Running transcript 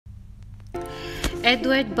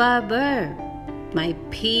Edward Barber, may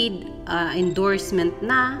paid endorsement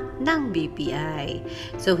na ng BPI.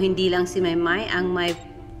 So, hindi lang si Maymay ang may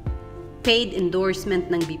paid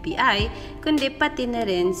endorsement ng BPI, kundi pati na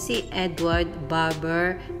rin si Edward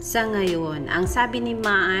Barber sa ngayon. Ang sabi ni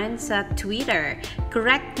Maan sa Twitter,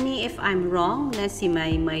 correct me if I'm wrong, na si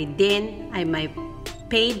Maymay din ay may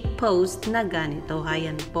paid post na ganito.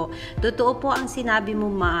 Ayan po. Totoo po ang sinabi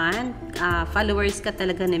mo, Maan. Followers ka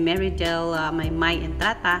talaga ni Meridel, Maymay and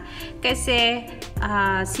Tata. Kasi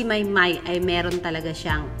si Maymay ay meron talaga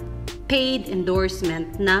siyang paid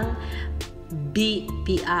endorsement ng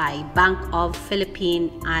BPI, Bank of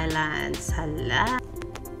Philippine Islands. Hala.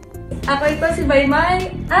 Ako ito si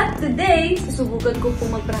Maymay at today, susubukan ko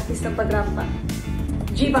pong mag-practice ng pagrampa.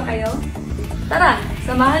 G ba kayo? Tara,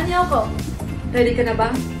 samahan niyo ako. Ready ka na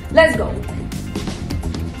ba? Let's go!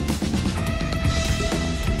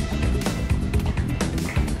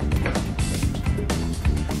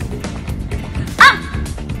 Ah!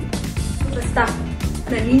 Basta,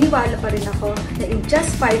 naniniwala pa rin ako na in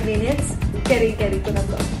just 5 minutes, carry ko na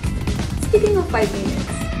to. Speaking of 5 minutes,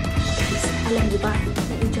 guys, alam niyo ba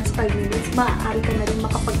na in just 5 minutes, maaari ka na rin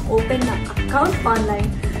makapag-open ng account online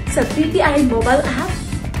sa BPI mobile app?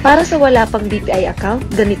 Para sa wala pang BPI account,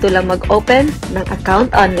 ganito lang mag-open ng account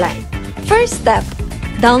online. First step,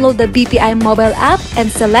 download the BPI mobile app and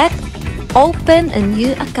select Open a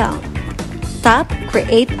new account. Tap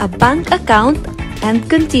Create a bank account and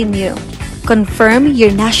continue. Confirm your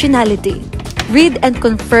nationality. Read and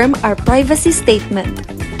confirm our privacy statement.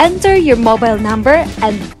 Enter your mobile number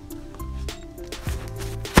and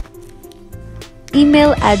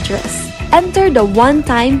email address. Enter the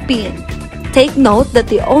one-time PIN. Take note that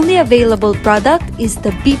the only available product is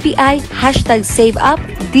the BPI #SaveUp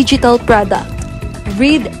digital product.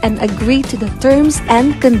 Read and agree to the terms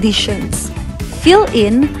and conditions. Fill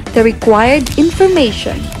in the required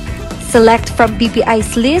information. Select from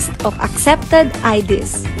BPI's list of accepted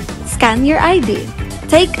IDs. Scan your ID.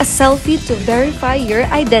 Take a selfie to verify your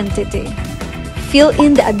identity. Fill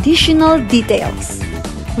in the additional details.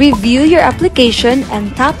 Review your application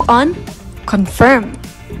and tap on Confirm.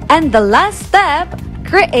 And the last step,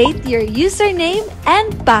 create your username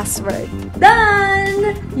and password.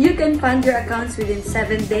 Done! You can fund your accounts within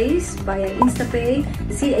 7 days via InstaPay,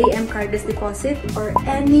 CAM cardless deposit, or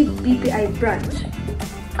any BPI branch.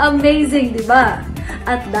 Amazing, di ba?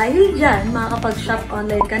 At dahil dyan, makakapag-shop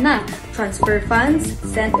online ka na, transfer funds,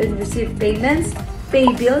 send and receive payments,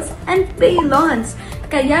 pay bills, and pay loans.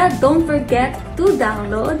 Kaya don't forget to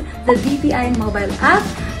download the BPI mobile app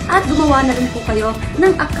at gumawa na rin po kayo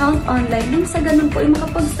ng account online nang sa ganun po ay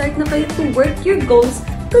makapag-start na kayo to work your goals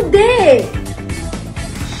today!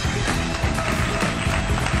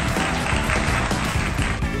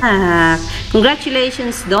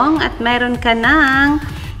 Congratulations, Dong! At meron ka ng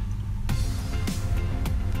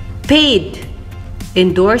paid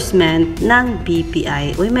endorsement ng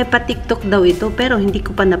BPI. Uy, may pa-TikTok daw ito pero hindi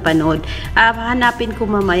ko pa napanood. Hanapin ko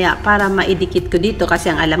mamaya para maidikit ko dito kasi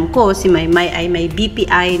ang alam ko si Maymay ay may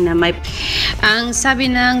BPI na may... Ang sabi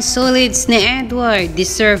ng solids ni Edward,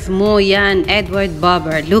 deserve mo yan, Edward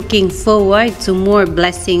Barber. Looking forward to more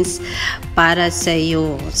blessings para sa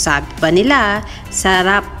iyo. Sabi pa nila,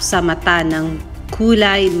 sarap sa mata ng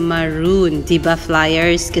kulay maroon, diba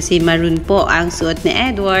flyers? Kasi maroon po ang suot ni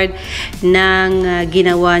Edward nang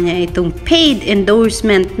ginawa niya itong paid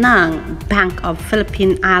endorsement ng Bank of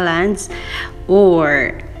Philippine Islands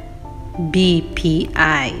or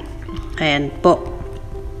BPI. Ayan po.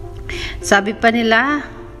 Sabi pa nila,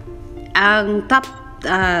 ang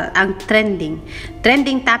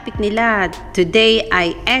trending topic nila today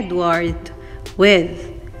ay Edward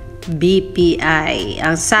with BPI.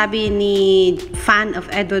 Ang sabi ni fan of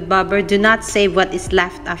Edward Barber, do not save what is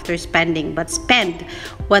left after spending, but spend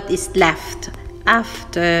what is left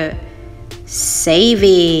after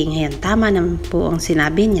saving. Ayan, tama naman po ang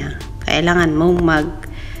sinabi niya. Kailangan mong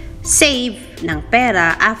mag-save ng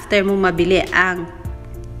pera after mo mabili ang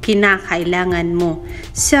kinakailangan mo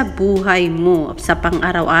sa buhay mo, sa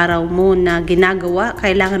pang-araw-araw mo na ginagawa.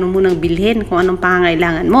 Kailangan mo munang bilhin kung anong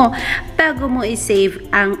pangangailangan mo bago mo i-save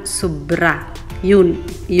ang sobra. Yun,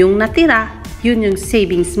 yung natira, yun yung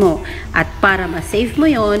savings mo. At para ma-save mo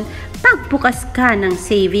yun, pagbukas ka ng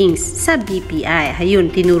savings sa BPI. Ayun,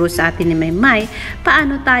 tinuro sa atin ni Maymay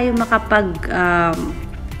paano tayo makapag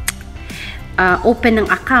open ng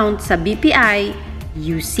account sa BPI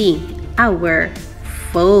using our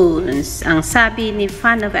phones. Ang sabi ni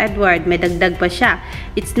fan of Edward, may dagdag pa siya.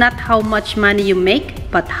 It's not how much money you make,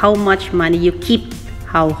 but how much money you keep.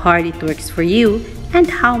 How hard it works for you,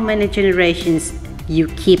 and how many generations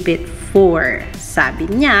you keep it for.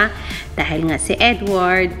 Sabi niya, Dahil nga si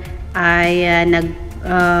Edward ay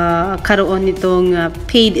karoon nitong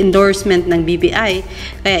paid endorsement ng BPI,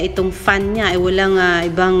 kaya itong fan niya ay walang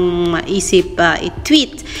ibang maisip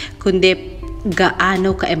i-tweet kundi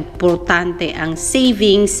gaano ka-importante ang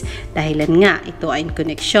savings, dahilan nga ito ay in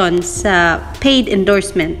connection sa paid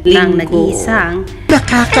endorsement ng nag-iisang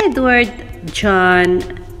Edward John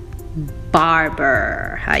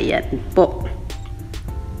Barber. Ayan po.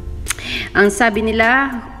 Ang sabi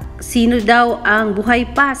nila, sino daw ang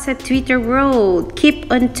buhay pa sa Twitter world?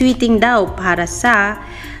 Keep on tweeting daw para sa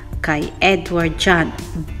kay Edward John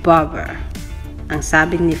Barber. Ang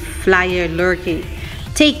sabi ni Flyer Lurking,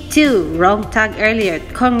 Take 2, wrong tag earlier.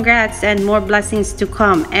 Congrats and more blessings to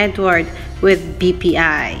come, Edward with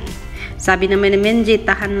BPI. Sabi naman ni Minji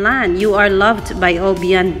Tahanlan, you are loved by all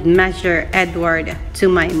beyond measure, Edward,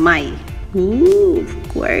 to Maymay. Ooh, of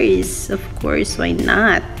course, why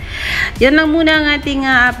not? Yan lang muna ang ating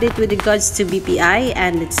update with regards to BPI,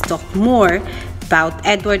 and let's talk more about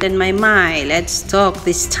Edward and Maymay. Let's talk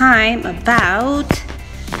this time about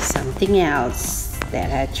something else.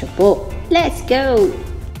 Diretso po. Let's go!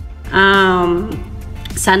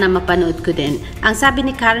 Sana mapanood ko din. Ang sabi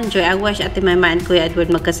ni Karen Joy, I wish Ate Maymay and Kuya Edward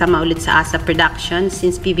magkasama ulit sa ASA Production.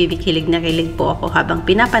 Since PBB kilig na kilig po ako habang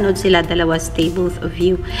pinapanood sila dalawa. Stay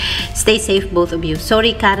safe both of you.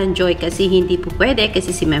 Sorry Karen Joy kasi hindi po pwede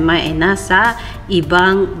kasi si Maymay ay nasa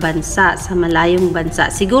ibang bansa, sa malayong bansa.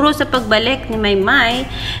 Siguro sa pagbalik ni Maymay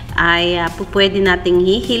ay po pwede nating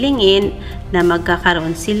hihilingin na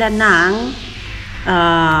magkakaroon sila ng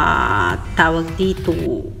tawag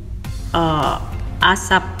dito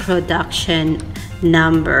ASAP production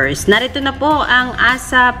numbers. Narito na po ang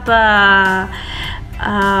ASAP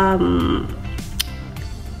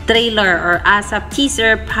trailer or ASAP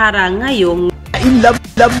teaser para ngayong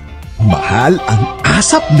mahal ang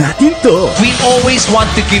ASAP natin to. We always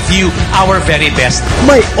want to give you our very best.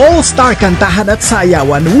 May all-star kantahan at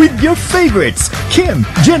sayawan with your favorites, Kim,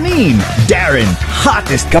 Janine, Darren,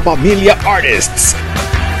 hottest kapamilya artists,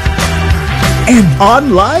 and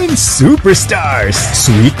online superstars.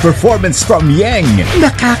 Sweet performance from Yang.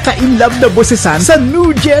 Nakaka-inlove na bosesan sa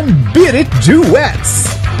new gen Beat It duets.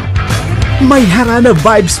 May harana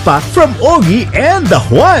vibes pa from Ogie and the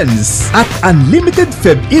Juans. At unlimited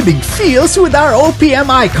Feb-ibig feels with our OPM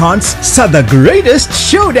icons sa The Greatest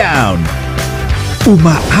Showdown.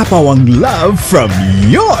 Umaapaw ang love from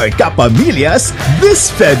your kapamilyas this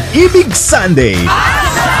Feb-ibig Sunday.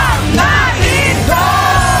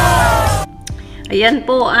 Ayan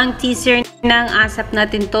po ang teaser ng ASAP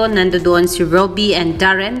natin to. Nandoon si Robbie and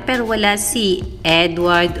Darren pero wala si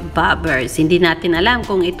Edward Barber. Hindi natin alam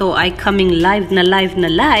kung ito ay coming live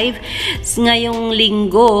ngayong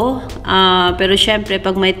linggo. Pero syempre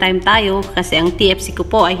pag may time tayo, kasi ang TFC ko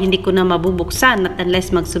po ay hindi ko na mabubuksan not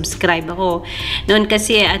unless mag-subscribe ako. Noon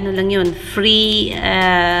kasi ano lang yun, free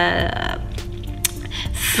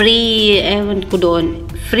ewan ko doon,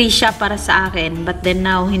 free siya para sa akin, but then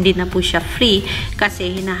now hindi na po siya free kasi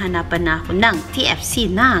hinahanapan na ako ng TFC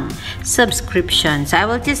ng subscription. So I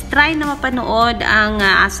will just try na mapanood ang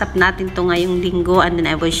ASAP natin to ngayong linggo, and then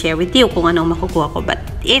I will share with you kung anong makukuha ko. But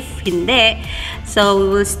if hindi, so we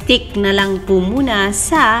will stick na lang po muna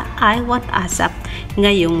sa I Want ASAP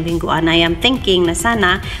ngayong linggo. And I am thinking na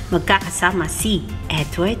sana magkakasama si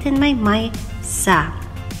Edward and Maymay sa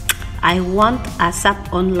I Want ASAP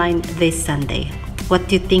online this Sunday. What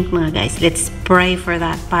do you think mga guys? Let's pray for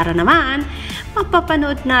that para naman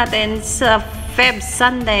mapapanood natin sa Feb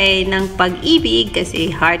Sunday ng pag-ibig kasi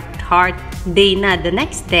heart day na the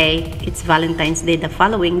next day. It's Valentine's Day the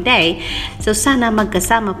following day. So sana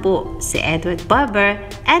magkasama po si Edward Barber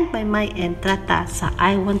and Maymay and Trata sa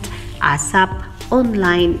I Want ASAP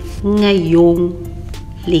online ngayong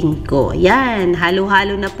linggo. Yan,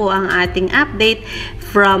 halo-halo na po ang ating update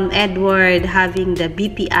from Edward having the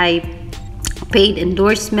BPI paid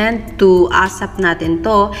endorsement to ASAP natin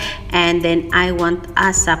to, and then I Want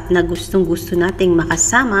ASAP na gustong-gusto nating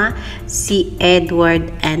makasama si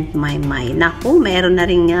Edward and Maymay. Naku, meron na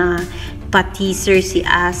rin pa-teaser si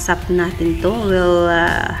ASAP natin to. We'll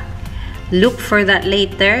look for that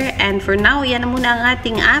later, and for now, yan na muna ang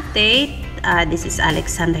ating update. This is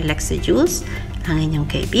Alexander Lexajus, ang inyong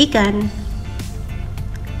kaibigan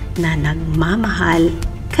na nagmamahal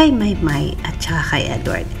kay Maymay at saka kay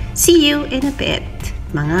Edward. See you in a bit,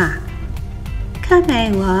 mga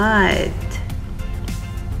kamay-wat!